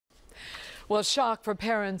Well, shock for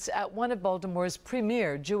parents at one of Baltimore's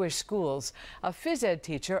premier Jewish schools. A phys ed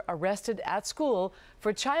teacher arrested at school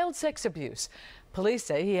for child sex abuse. Police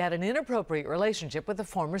say he had an inappropriate relationship with a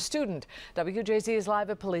former student. WJZ is live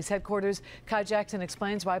at police headquarters. Kai Jackson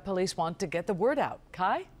explains why police want to get the word out.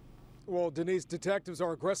 Kai? Well, Denise, detectives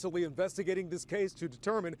are aggressively investigating this case to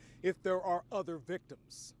determine if there are other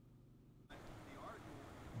victims.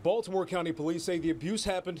 Baltimore County Police say the abuse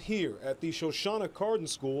happened here at the Shoshana Cardin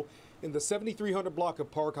School in the 7300 block of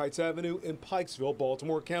Park Heights Avenue in Pikesville,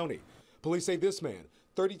 Baltimore County. Police say this man,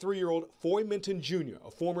 33-year-old Foy Minton Jr., a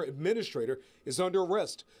former administrator, is under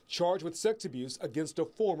arrest, charged with sex abuse against a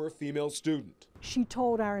former female student. She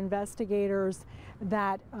told our investigators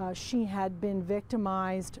that she had been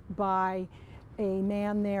victimized by a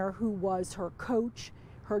man there who was her coach,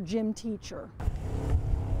 her gym teacher.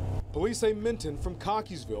 Police say Minton from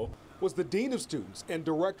Cockeysville was the dean of students and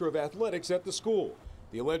director of athletics at the school.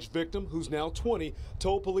 The alleged victim, who's now 20,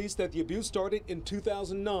 told police that the abuse started in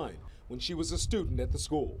 2009 when she was a student at the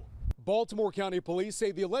school. Baltimore County Police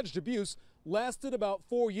say the alleged abuse lasted about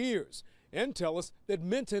 4 years and tell us that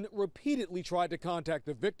Minton repeatedly tried to contact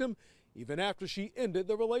the victim even after she ended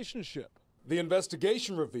the relationship. The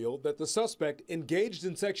investigation revealed that the suspect engaged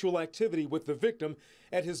in sexual activity with the victim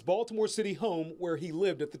at his Baltimore City home where he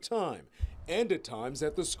lived at the time, and at times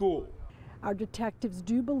at the school. Our detectives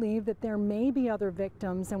do believe that there may be other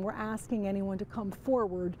victims, and we're asking anyone to come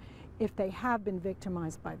forward if they have been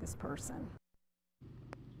victimized by this person.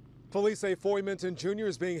 Police say Foy Minton Jr.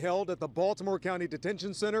 is being held at the Baltimore County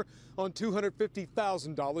Detention Center on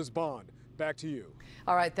 $250,000 bond. Back to you.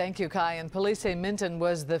 All right, thank you, Kai. And police say Minton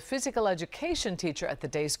was the physical education teacher at the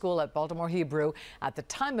day school at Baltimore Hebrew at the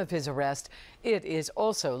time of his arrest. It is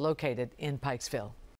also located in Pikesville.